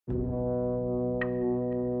A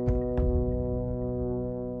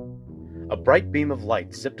bright beam of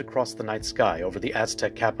light zipped across the night sky over the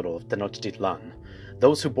Aztec capital of Tenochtitlan.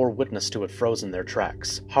 Those who bore witness to it froze in their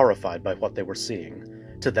tracks, horrified by what they were seeing.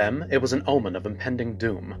 To them, it was an omen of impending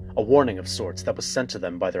doom, a warning of sorts that was sent to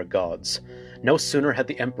them by their gods. No sooner had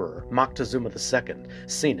the Emperor, Moctezuma II,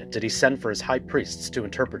 seen it did he send for his high priests to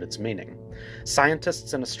interpret its meaning.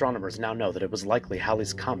 Scientists and astronomers now know that it was likely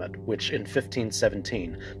Halley's Comet, which in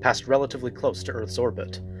 1517 passed relatively close to Earth's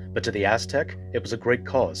orbit. But to the Aztec, it was a great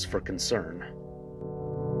cause for concern.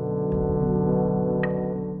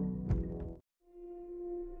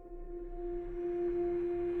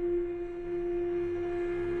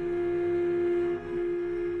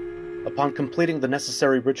 Upon completing the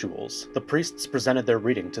necessary rituals, the priests presented their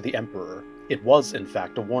reading to the Emperor. It was, in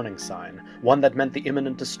fact, a warning sign, one that meant the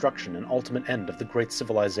imminent destruction and ultimate end of the great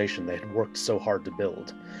civilization they had worked so hard to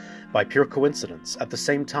build. By pure coincidence, at the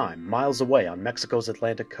same time, miles away on Mexico's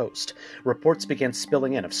Atlantic coast, reports began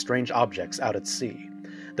spilling in of strange objects out at sea.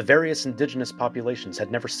 The various indigenous populations had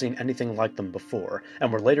never seen anything like them before,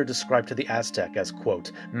 and were later described to the Aztec as,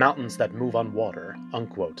 quote, mountains that move on water,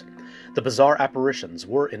 unquote. The bizarre apparitions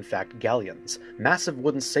were, in fact, galleons, massive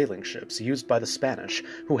wooden sailing ships used by the Spanish,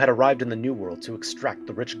 who had arrived in the New World to extract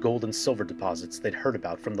the rich gold and silver deposits they'd heard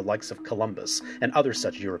about from the likes of Columbus and other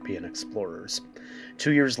such European explorers.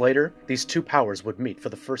 2 years later, these two powers would meet for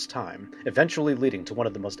the first time, eventually leading to one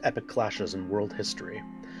of the most epic clashes in world history.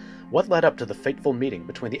 What led up to the fateful meeting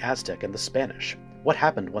between the Aztec and the Spanish? What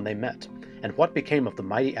happened when they met? And what became of the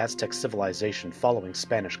mighty Aztec civilization following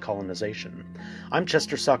Spanish colonization? I'm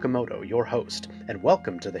Chester Sakamoto, your host, and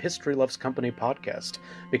welcome to the History Loves Company podcast,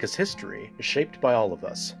 because history is shaped by all of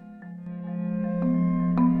us.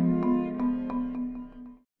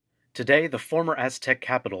 Today, the former Aztec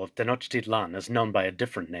capital of Tenochtitlan is known by a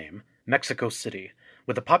different name, Mexico City.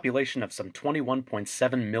 With a population of some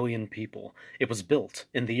 21.7 million people, it was built,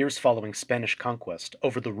 in the years following Spanish conquest,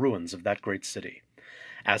 over the ruins of that great city.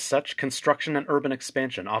 As such, construction and urban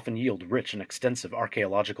expansion often yield rich and extensive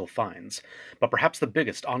archaeological finds, but perhaps the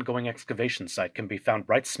biggest ongoing excavation site can be found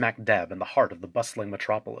right smack dab in the heart of the bustling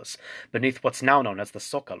metropolis, beneath what's now known as the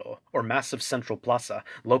Zócalo, or massive central plaza,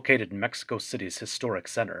 located in Mexico City's historic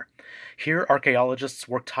center. Here, archaeologists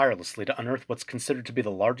work tirelessly to unearth what's considered to be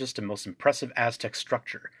the largest and most impressive Aztec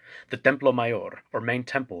structure, the Templo Mayor, or main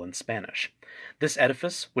temple in Spanish. This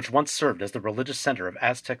edifice, which once served as the religious center of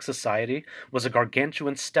Aztec society, was a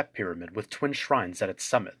gargantuan step pyramid with twin shrines at its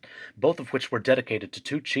summit, both of which were dedicated to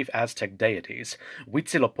two chief Aztec deities,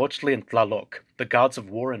 Huitzilopochtli and Tlaloc, the gods of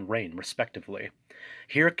war and rain, respectively.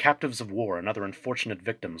 Here, captives of war and other unfortunate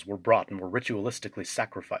victims were brought and were ritualistically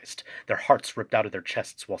sacrificed, their hearts ripped out of their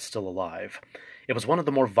chests while still alive. It was one of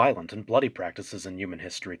the more violent and bloody practices in human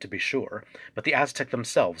history, to be sure, but the Aztec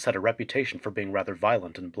themselves had a reputation for being rather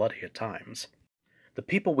violent and bloody at times. The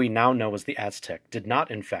people we now know as the Aztec did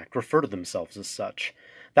not, in fact, refer to themselves as such.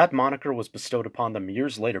 That moniker was bestowed upon them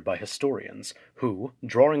years later by historians, who,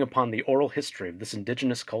 drawing upon the oral history of this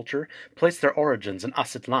indigenous culture, placed their origins in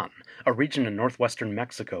Aztlan, a region in northwestern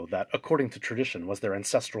Mexico that, according to tradition, was their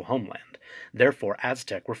ancestral homeland. Therefore,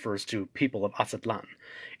 Aztec refers to people of Aztlan.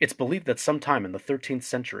 It's believed that sometime in the 13th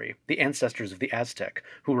century, the ancestors of the Aztec,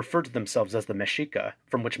 who referred to themselves as the Mexica,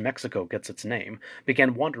 from which Mexico gets its name,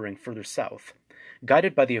 began wandering further south.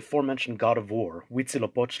 Guided by the aforementioned god of war,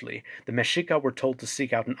 Huitzilopochtli, the Mexica were told to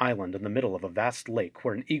seek out an island in the middle of a vast lake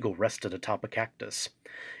where an eagle rested atop a cactus.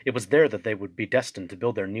 It was there that they would be destined to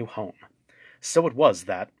build their new home. So it was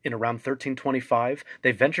that, in around 1325,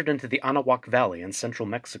 they ventured into the Anahuac Valley in central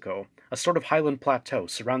Mexico, a sort of highland plateau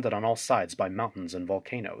surrounded on all sides by mountains and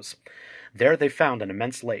volcanoes. There they found an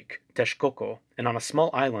immense lake, Texcoco, and on a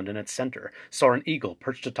small island in its center saw an eagle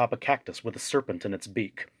perched atop a cactus with a serpent in its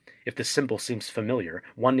beak. If this symbol seems familiar,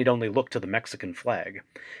 one need only look to the Mexican flag.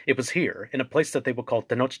 It was here, in a place that they would call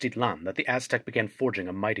Tenochtitlan, that the Aztec began forging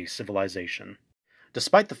a mighty civilization.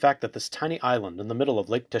 Despite the fact that this tiny island in the middle of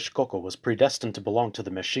Lake Texcoco was predestined to belong to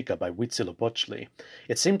the Mexica by Huitzilopochtli,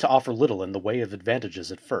 it seemed to offer little in the way of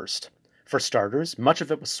advantages at first. For starters, much of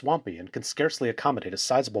it was swampy and could scarcely accommodate a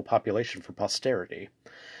sizable population for posterity.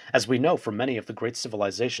 As we know from many of the great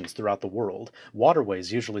civilizations throughout the world,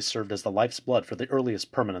 waterways usually served as the life's blood for the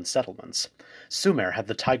earliest permanent settlements. Sumer had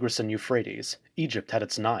the Tigris and Euphrates, Egypt had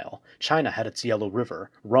its Nile, China had its Yellow River,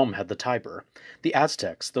 Rome had the Tiber. The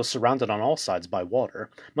Aztecs, though surrounded on all sides by water,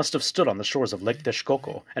 must have stood on the shores of Lake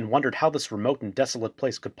Texcoco and wondered how this remote and desolate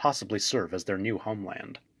place could possibly serve as their new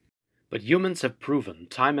homeland. But humans have proven,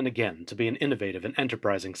 time and again, to be an innovative and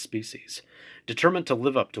enterprising species. Determined to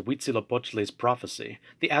live up to Huitzilopochtli's prophecy,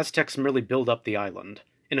 the Aztecs merely built up the island.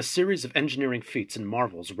 In a series of engineering feats and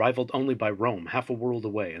marvels rivaled only by Rome half a world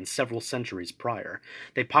away and several centuries prior,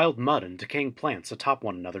 they piled mud and decaying plants atop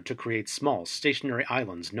one another to create small, stationary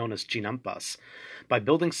islands known as chinampas. By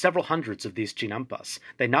building several hundreds of these chinampas,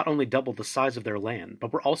 they not only doubled the size of their land,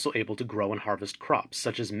 but were also able to grow and harvest crops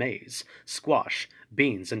such as maize, squash,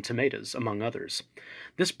 beans, and tomatoes, among others.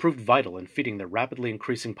 This proved vital in feeding their rapidly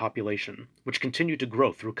increasing population, which continued to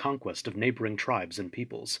grow through conquest of neighboring tribes and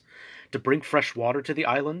peoples. To bring fresh water to the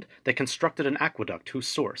island, they constructed an aqueduct whose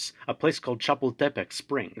source, a place called Chapultepec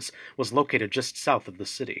Springs, was located just south of the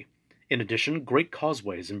city. In addition, great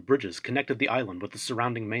causeways and bridges connected the island with the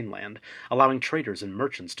surrounding mainland, allowing traders and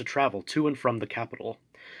merchants to travel to and from the capital.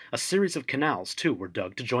 A series of canals, too, were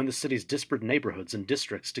dug to join the city's disparate neighborhoods and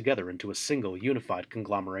districts together into a single, unified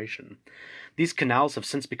conglomeration. These canals have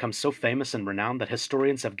since become so famous and renowned that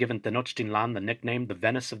historians have given Tenochtitlan the nickname the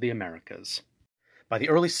Venice of the Americas. By the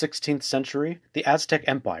early 16th century, the Aztec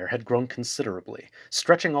Empire had grown considerably,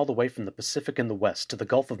 stretching all the way from the Pacific in the west to the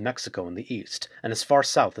Gulf of Mexico in the east, and as far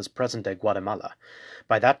south as present-day Guatemala.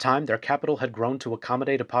 By that time, their capital had grown to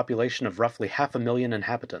accommodate a population of roughly 500,000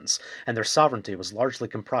 inhabitants, and their sovereignty was largely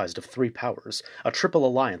comprised of three powers, a triple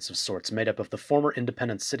alliance of sorts made up of the former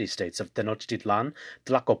independent city-states of Tenochtitlan,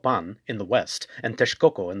 Tlacopan in the west, and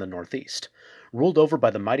Texcoco in the northeast. Ruled over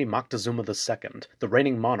by the mighty Moctezuma II, the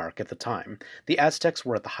reigning monarch at the time, the Aztecs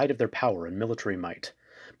were at the height of their power and military might.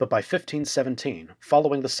 But by 1517,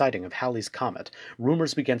 following the sighting of Halley's Comet,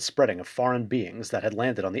 rumors began spreading of foreign beings that had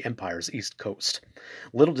landed on the empire's east coast.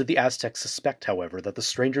 Little did the Aztecs suspect, however, that the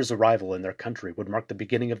strangers' arrival in their country would mark the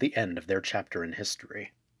beginning of the end of their chapter in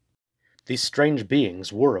history. These strange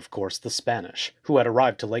beings were, of course, the Spanish, who had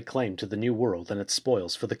arrived to lay claim to the New World and its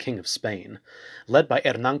spoils for the King of Spain. Led by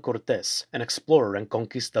Hernán Cortés, an explorer and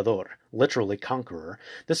conquistador, literally conqueror,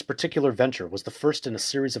 this particular venture was the first in a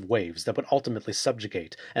series of waves that would ultimately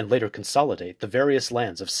subjugate and later consolidate the various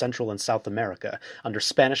lands of Central and South America under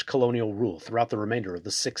Spanish colonial rule throughout the remainder of the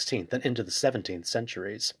 16th and into the 17th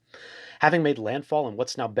centuries. Having made landfall in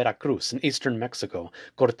what's now Veracruz in eastern Mexico,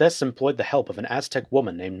 Cortés employed the help of an Aztec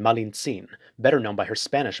woman named Malintzin, better known by her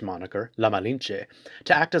Spanish moniker, La Malinche,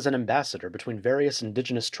 to act as an ambassador between various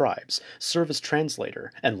indigenous tribes, serve as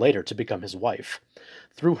translator, and later to become his wife.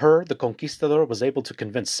 Through her, the conquistador was able to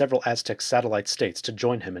convince several Aztec satellite states to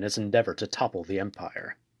join him in his endeavor to topple the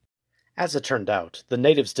empire. As it turned out, the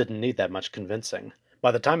natives didn't need that much convincing. By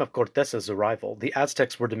the time of Cortés's arrival, the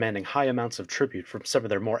Aztecs were demanding high amounts of tribute from some of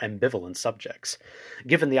their more ambivalent subjects.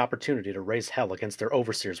 Given the opportunity to raise hell against their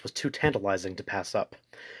overseers was too tantalizing to pass up.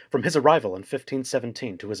 From his arrival in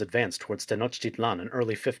 1517 to his advance towards Tenochtitlan in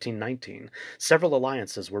early 1519, several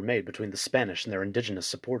alliances were made between the Spanish and their indigenous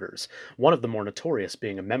supporters, one of the more notorious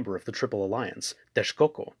being a member of the Triple Alliance,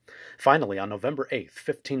 Texcoco. Finally, on November 8,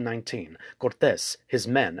 1519, Cortés, his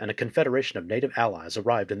men, and a confederation of native allies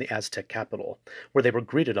arrived in the Aztec capital, where they were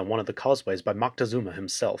greeted on one of the causeways by Moctezuma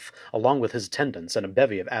himself, along with his attendants and a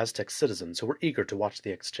bevy of Aztec citizens who were eager to watch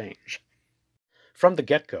the exchange. From the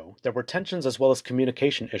get-go, there were tensions as well as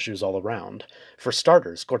communication issues all around. For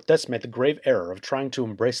starters, Cortés made the grave error of trying to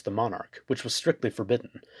embrace the monarch, which was strictly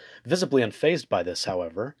forbidden. Visibly unfazed by this,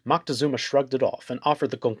 however, Moctezuma shrugged it off and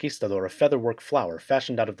offered the conquistador a featherwork flower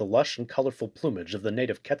fashioned out of the lush and colorful plumage of the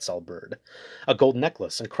native quetzal bird. A gold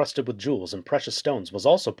necklace encrusted with jewels and precious stones was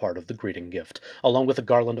also part of the greeting gift, along with a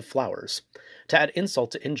garland of flowers. To add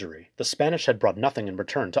insult to injury, the Spanish had brought nothing in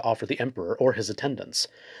return to offer the emperor or his attendants.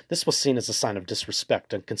 This was seen as a sign of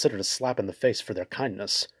disrespect and considered a slap in the face for their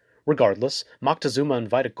kindness. Regardless, Moctezuma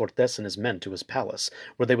invited Cortés and his men to his palace,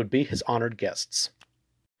 where they would be his honored guests.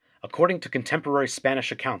 According to contemporary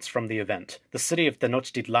Spanish accounts from the event, the city of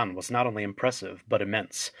Tenochtitlan was not only impressive, but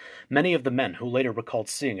immense. Many of the men who later recalled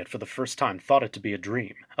seeing it for the first time thought it to be a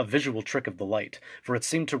dream, a visual trick of the light, for it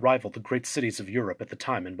seemed to rival the great cities of Europe at the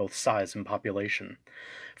time in both size and population.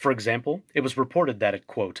 For example, it was reported that it,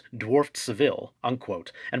 quote, dwarfed Seville,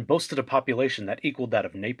 unquote, and boasted a population that equaled that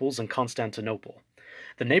of Naples and Constantinople.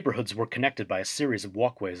 The neighborhoods were connected by a series of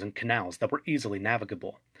walkways and canals that were easily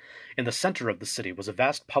navigable. In the center of the city was a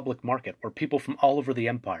vast public market where people from all over the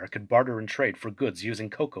empire could barter and trade for goods using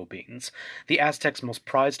cocoa beans, the Aztecs' most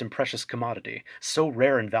prized and precious commodity, so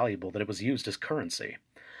rare and valuable that it was used as currency.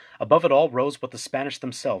 Above it all rose what the Spanish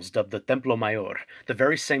themselves dubbed the Templo Mayor, the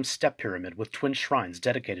very same step pyramid with twin shrines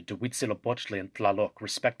dedicated to Huitzilopochtli and Tlaloc,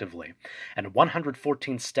 respectively, and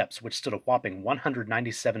 114 steps which stood a whopping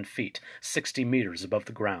 197 feet, 60 meters above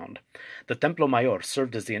the ground. The Templo Mayor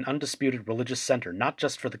served as the undisputed religious center not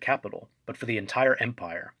just for the capital, but for the entire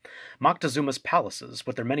empire. Moctezuma's palaces,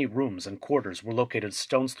 with their many rooms and quarters, were located a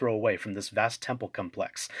stone's throw away from this vast temple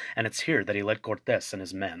complex, and it's here that he led Cortés and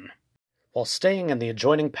his men. While staying in the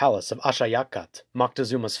adjoining palace of Ashayakat,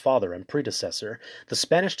 Moctezuma's father and predecessor, the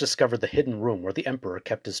Spanish discovered the hidden room where the emperor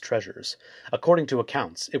kept his treasures. According to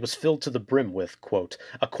accounts, it was filled to the brim with, quote,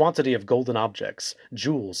 a quantity of golden objects,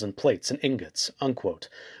 jewels and plates and ingots, unquote.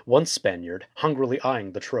 One Spaniard, hungrily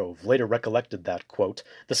eyeing the trove, later recollected that, quote,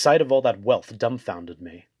 the sight of all that wealth dumbfounded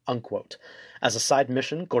me, unquote. As a side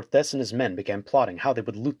mission, Cortés and his men began plotting how they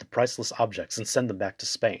would loot the priceless objects and send them back to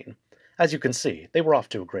Spain. As you can see, they were off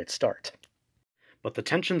to a great start. But the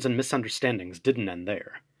tensions and misunderstandings didn't end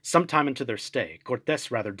there. Sometime into their stay, Cortés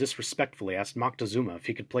rather disrespectfully asked Moctezuma if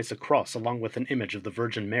he could place a cross along with an image of the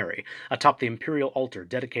Virgin Mary atop the imperial altar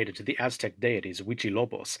dedicated to the Aztec deities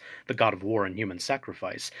Huitzilopochtli, the god of war and human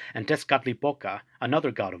sacrifice, and Tezcatlipoca, another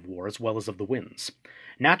god of war as well as of the winds.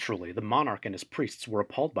 Naturally, the monarch and his priests were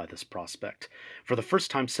appalled by this prospect. For the first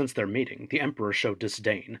time since their meeting, the emperor showed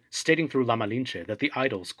disdain, stating through La Malinche that the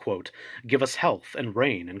idols, quote, give us health and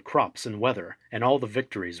rain and crops and weather, and all the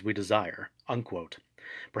victories we desire, unquote.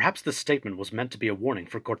 Perhaps this statement was meant to be a warning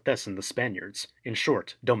for Cortés and the Spaniards. In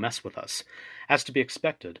short, don't mess with us. As to be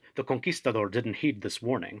expected, the conquistador didn't heed this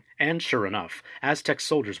warning, and sure enough, Aztec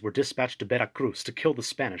soldiers were dispatched to Veracruz to kill the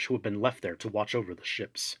Spanish who had been left there to watch over the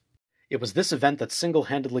ships. It was this event that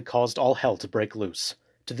single-handedly caused all hell to break loose.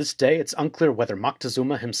 To this day, it's unclear whether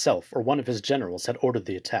Moctezuma himself or one of his generals had ordered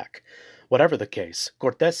the attack. Whatever the case,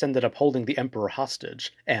 Cortés ended up holding the emperor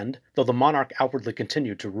hostage, and, though the monarch outwardly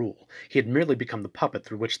continued to rule, he had merely become the puppet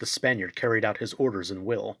through which the Spaniard carried out his orders and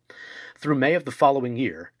will. Through May of the following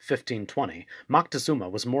year, 1520, Moctezuma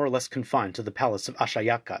was more or less confined to the palace of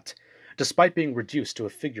Ashayacat. Despite being reduced to a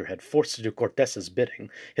figurehead forced to do Cortés's bidding,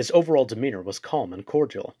 his overall demeanor was calm and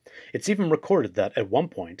cordial. It's even recorded that, at one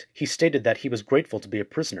point, he stated that he was grateful to be a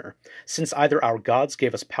prisoner, since either our gods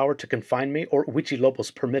gave us power to confine me or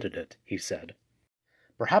Huitzilopochtli permitted it, he said.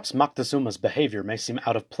 Perhaps Moctezuma's behavior may seem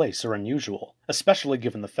out of place or unusual, especially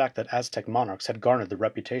given the fact that Aztec monarchs had garnered the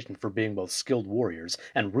reputation for being both skilled warriors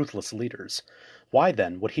and ruthless leaders. Why,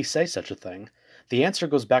 then, would he say such a thing? The answer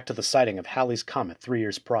goes back to the sighting of Halley's Comet 3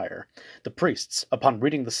 years prior. The priests, upon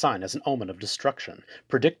reading the sign as an omen of destruction,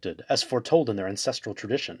 predicted, as foretold in their ancestral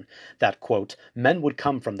tradition, that, quote, men would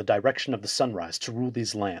come from the direction of the sunrise to rule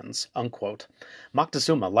these lands, unquote.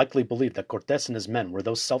 Moctezuma likely believed that Cortés and his men were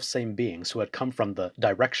those selfsame beings who had come from the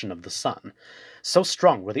direction of the sun. So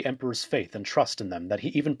strong were the emperor's faith and trust in them that he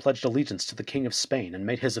even pledged allegiance to the King of Spain and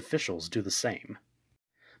made his officials do the same.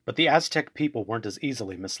 But the Aztec people weren't as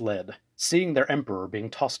easily misled. Seeing their emperor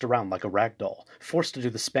being tossed around like a rag doll, forced to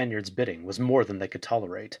do the Spaniards' bidding, was more than they could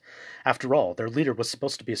tolerate. After all, their leader was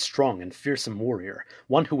supposed to be a strong and fearsome warrior,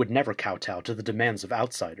 one who would never kowtow to the demands of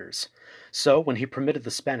outsiders. So, when he permitted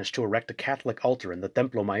the Spanish to erect a Catholic altar in the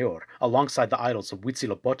Templo Mayor, alongside the idols of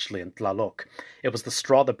Huitzilopochtli and Tlaloc, it was the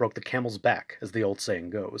straw that broke the camel's back, as the old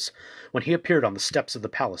saying goes. When he appeared on the steps of the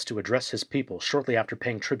palace to address his people shortly after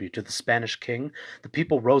paying tribute to the Spanish king, the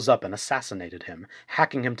people rose up and assassinated him,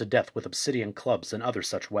 hacking him to death with obsidian clubs and other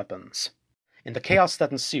such weapons. In the chaos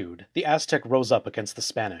that ensued, the Aztec rose up against the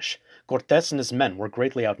Spanish. Cortés and his men were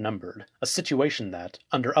greatly outnumbered, a situation that,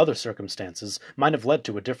 under other circumstances, might have led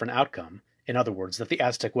to a different outcome. In other words, that the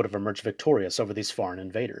Aztec would have emerged victorious over these foreign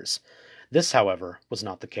invaders. This, however, was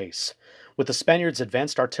not the case. With the Spaniards'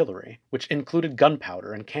 advanced artillery, which included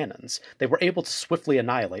gunpowder and cannons, they were able to swiftly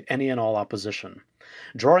annihilate any and all opposition.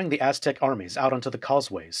 Drawing the Aztec armies out onto the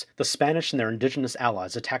causeways, the Spanish and their indigenous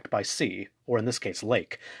allies attacked by sea, or in this case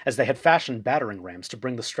lake, as they had fashioned battering rams to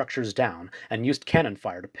bring the structures down and used cannon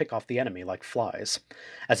fire to pick off the enemy like flies.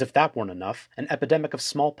 As if that weren't enough, an epidemic of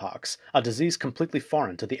smallpox, a disease completely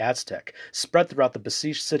foreign to the Aztec, spread throughout the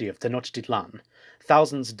besieged city of Tenochtitlan.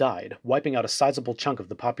 Thousands died, wiping out a sizable chunk of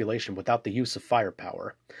the population without the use of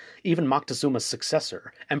firepower. Even Moctezuma's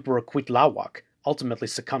successor, Emperor Cuitlahuac, ultimately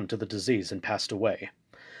succumbed to the disease and passed away.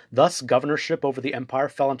 Thus, governorship over the empire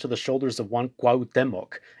fell onto the shoulders of one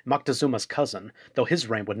Cuauhtémoc, Moctezuma's cousin, though his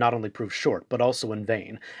reign would not only prove short, but also in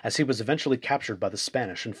vain, as he was eventually captured by the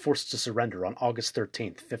Spanish and forced to surrender on August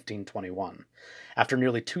 13, 1521. After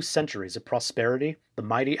nearly 2 centuries of prosperity, the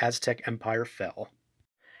mighty Aztec Empire fell.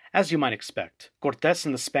 As you might expect, Cortés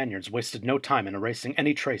and the Spaniards wasted no time in erasing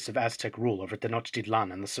any trace of Aztec rule over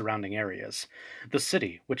Tenochtitlan and the surrounding areas. The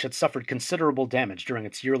city, which had suffered considerable damage during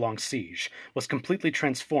its year-long siege, was completely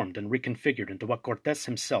transformed and reconfigured into what Cortés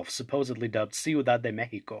himself supposedly dubbed Ciudad de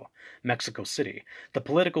Mexico, Mexico City, the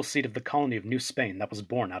political seat of the colony of New Spain that was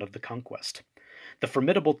born out of the conquest. The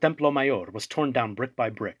formidable Templo Mayor was torn down brick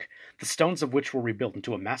by brick, the stones of which were rebuilt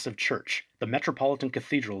into a massive church, the Metropolitan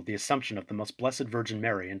Cathedral of the Assumption of the Most Blessed Virgin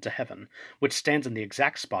Mary into heaven, which stands in the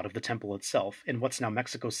exact spot of the temple itself in what's now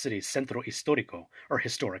Mexico City's Centro Histórico, or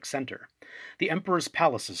historic center. The emperor's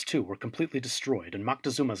palaces, too, were completely destroyed, and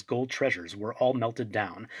Moctezuma's gold treasures were all melted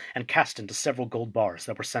down and cast into several gold bars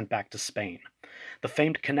that were sent back to Spain. The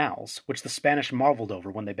famed canals, which the Spanish marveled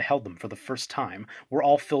over when they beheld them for the first time, were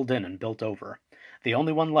all filled in and built over. The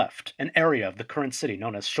only one left, an area of the current city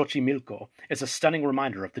known as Xochimilco, is a stunning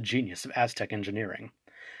reminder of the genius of Aztec engineering.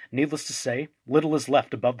 Needless to say, little is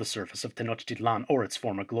left above the surface of Tenochtitlan or its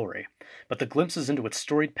former glory, but the glimpses into its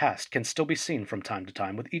storied past can still be seen from time to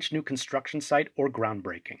time with each new construction site or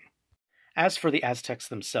groundbreaking. As for the Aztecs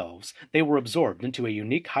themselves, they were absorbed into a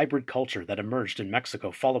unique hybrid culture that emerged in Mexico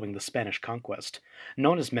following the Spanish conquest.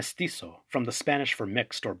 Known as mestizo, from the Spanish for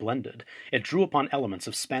mixed or blended, it drew upon elements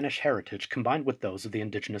of Spanish heritage combined with those of the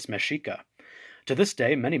indigenous Mexica. To this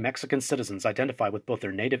day, many Mexican citizens identify with both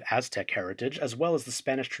their native Aztec heritage as well as the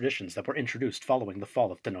Spanish traditions that were introduced following the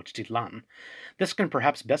fall of Tenochtitlan. This can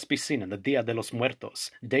perhaps best be seen in the Dia de los Muertos,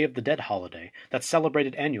 Day of the Dead holiday, that's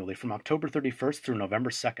celebrated annually from October 31st through November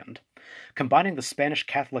 2nd. Combining the Spanish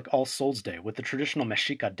Catholic All Souls Day with the traditional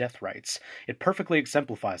Mexica death rites, it perfectly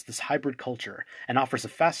exemplifies this hybrid culture and offers a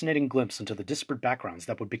fascinating glimpse into the disparate backgrounds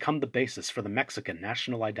that would become the basis for the Mexican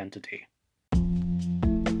national identity.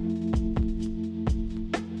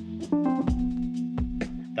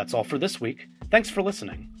 That's all for this week. Thanks for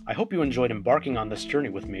listening. I hope you enjoyed embarking on this journey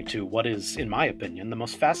with me to what is, in my opinion, the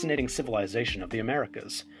most fascinating civilization of the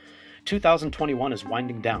Americas. 2021 is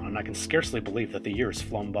winding down, and I can scarcely believe that the year has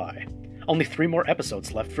flown by. Only 3 more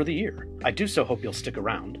episodes left for the year. I do so hope you'll stick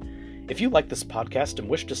around. If you like this podcast and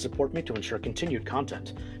wish to support me to ensure continued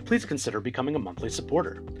content, please consider becoming a monthly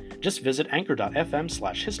supporter. Just visit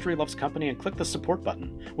anchor.fm/historylovescompany and click the support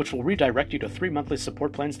button, which will redirect you to 3 monthly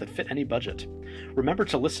support plans that fit any budget. Remember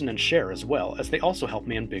to listen and share as well, as they also help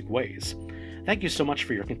me in big ways. Thank you so much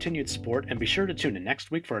for your continued support, and be sure to tune in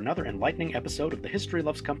next week for another enlightening episode of the History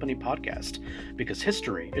Loves Company podcast, because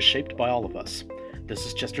history is shaped by all of us. This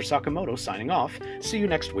is Chester Sakamoto signing off. See you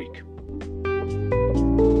next week.